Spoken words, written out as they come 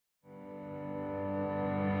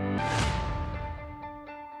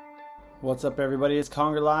What's up, everybody? It's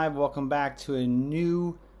Conger Live. Welcome back to a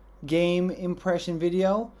new game impression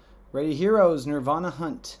video. Ready Heroes Nirvana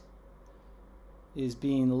Hunt is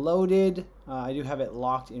being loaded. I do have it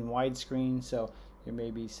locked in widescreen, so there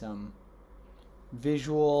may be some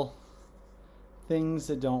visual things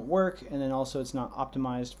that don't work, and then also it's not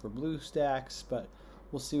optimized for BlueStacks, but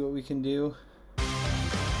we'll see what we can do.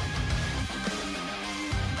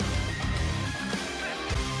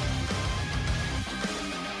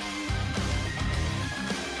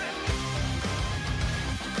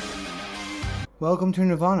 Welcome to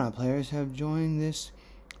Nirvana. Players have joined this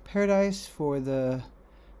paradise for the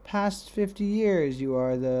past 50 years. You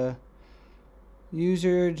are the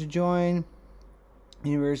user to join the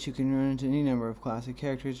universe. You can run into any number of classic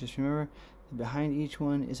characters. Just remember that behind each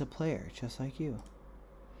one is a player, just like you.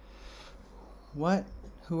 What?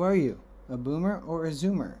 Who are you? A boomer or a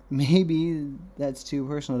zoomer? Maybe that's too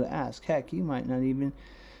personal to ask. Heck, you might not even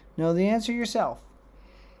know the answer yourself.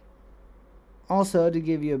 Also, to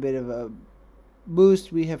give you a bit of a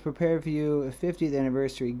boost, we have prepared for you a 50th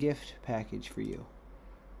anniversary gift package for you.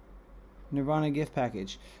 Nirvana gift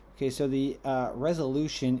package. Okay, so the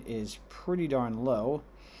resolution is pretty darn low.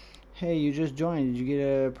 Hey, you just joined. Did you get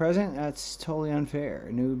a present? That's totally unfair.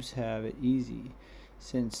 Noobs have it easy.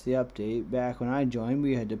 Since the update, back when I joined,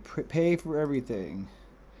 we had to pay for everything.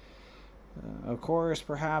 Of course,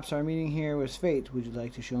 perhaps our meeting here was fate. Would you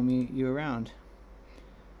like to show me you around?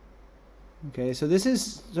 Okay, so this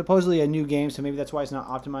is supposedly a new game, so maybe that's why it's not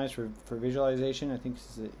optimized for visualization. I think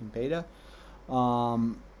this is in beta.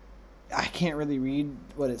 I can't really read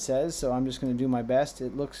what it says, so I'm just going to do my best.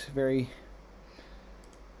 It looks very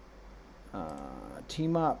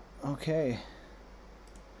team up. Okay.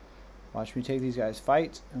 Watch me take these guys.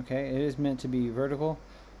 Fight. Okay, it is meant to be vertical.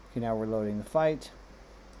 Okay, now we're loading the fight.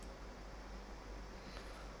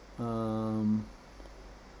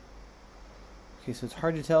 Okay, so it's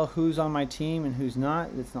hard to tell who's on my team and who's not.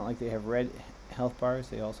 It's not like they have red health bars.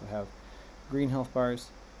 They also have green health bars.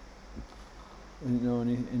 No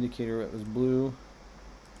indicator it was blue.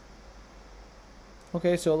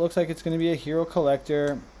 Okay, so it looks like it's going to be a hero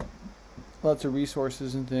collector. Lots of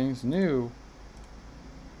resources and things. New.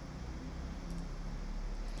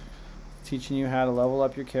 Teaching you how to level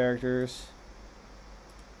up your characters.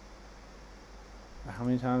 How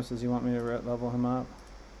many times does he want me to level him up?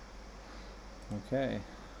 Okay,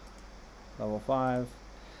 level 5,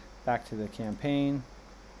 back to the campaign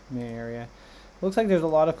main area. Looks like there's a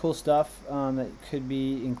lot of cool stuff that could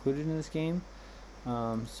be included in this game.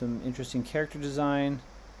 Some interesting character design.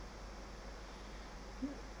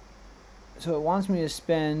 So it wants me to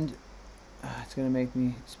spend, it's going to make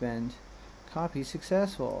me spend copy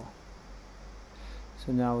successful.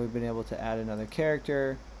 So now we've been able to add another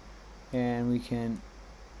character, and we can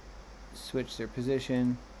switch their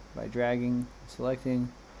position by dragging and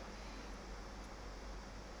selecting.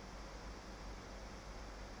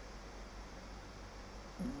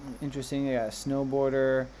 Interesting. I got a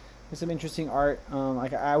snowboarder. There's some interesting art.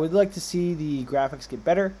 Like, I would like to see the graphics get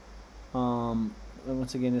better. And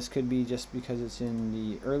once again, this could be just because it's in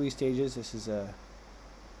the early stages. This is a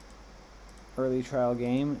early trial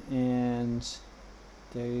game, and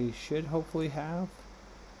they should hopefully have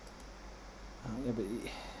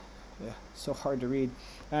yeah, so hard to read.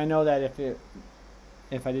 And I know that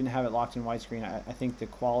if I didn't have it locked in widescreen, I think the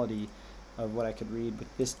quality of what I could read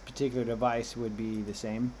with this particular device would be the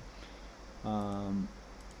same.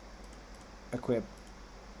 Equip,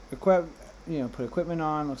 you know, put equipment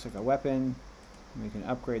on. Looks like a weapon. We can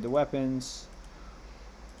upgrade the weapons.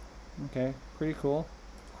 Okay, pretty cool.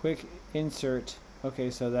 Quick insert. Okay,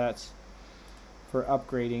 so that's for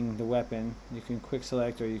upgrading the weapon. You can quick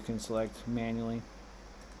select, or you can select manually.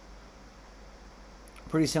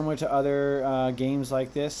 Pretty similar to other games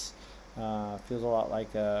like this. Feels a lot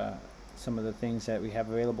like some of the things that we have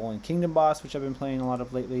available in Kingdom Boss, which I've been playing a lot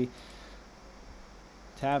of lately.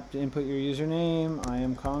 Tap to input your username. I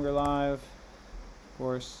am Conger Live, of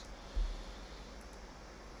course.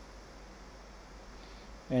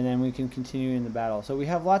 And then we can continue in the battle. So we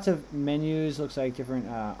have lots of menus. Looks like different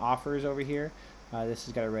offers over here. This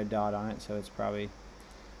has got a red dot on it, so it's probably...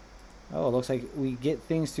 Oh, it looks like we get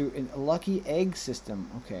things through a lucky egg system.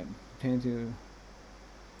 Okay, trying to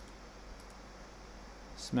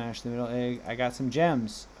smash the middle egg. I got some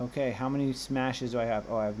gems. Okay, how many smashes do I have?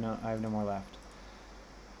 Oh, I have no more left.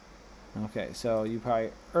 Okay, so you probably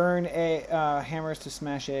earn hammers to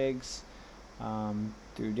smash eggs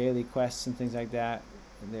through daily quests and things like that.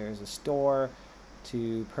 There's a store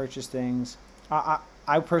to purchase things.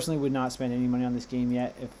 I personally would not spend any money on this game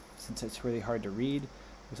yet, since it's really hard to read.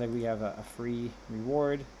 Looks like we have a free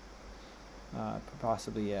reward.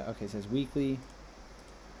 Possibly, yeah. Okay, it says weekly.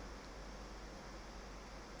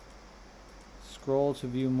 Scroll to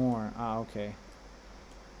view more. Ah, okay.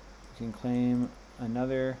 You can claim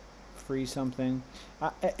another free something.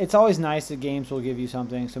 It's always nice that games will give you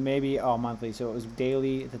something. So maybe, oh, monthly. So it was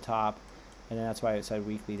daily at the top. And then that's why it said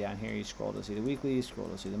weekly down here. You scroll to see the weekly, you scroll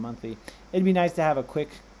to see the monthly. It'd be nice to have a quick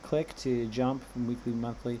click to jump from weekly to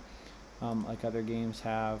monthly, like other games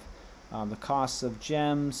have. The costs of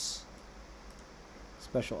gems,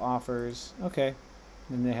 special offers. Okay.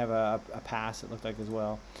 And they have a pass, it looked like, as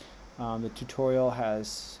well. The tutorial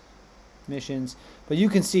has missions, but you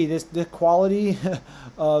can see this, the quality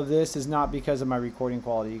of this is not because of my recording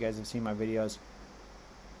quality. You guys have seen my videos.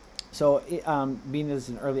 So being that it's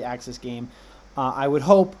an early access game, I would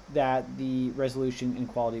hope that the resolution and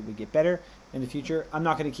quality would get better in the future. I'm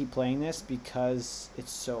not going to keep playing this because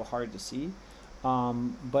it's so hard to see.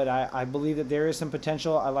 But I believe that there is some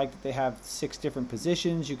potential. I like that they have 6 different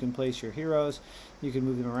positions. You can place your heroes. You can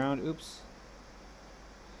move them around. Oops.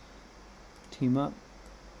 Team up.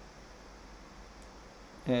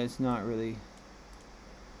 It's not really.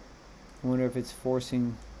 I wonder if it's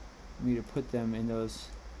forcing me to put them in those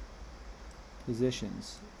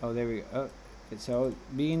positions. Oh, there we go. Oh, so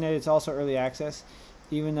being that it's also early access,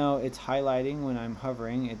 even though it's highlighting when I'm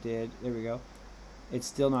hovering, it did. There we go. It's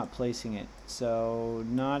still not placing it. So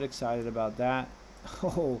not excited about that.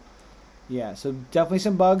 Oh, yeah. So definitely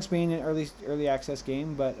some bugs being an early access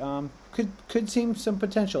game, but could seem some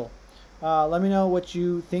potential. Let me know what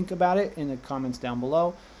you think about it in the comments down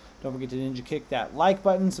below. Don't forget to ninja kick that like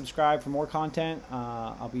button, subscribe for more content.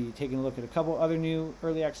 I'll be taking a look at a couple other new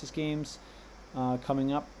early access games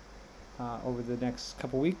coming up over the next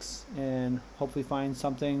couple weeks, and hopefully find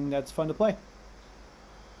something that's fun to play.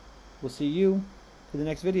 We'll see you for the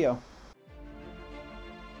next video.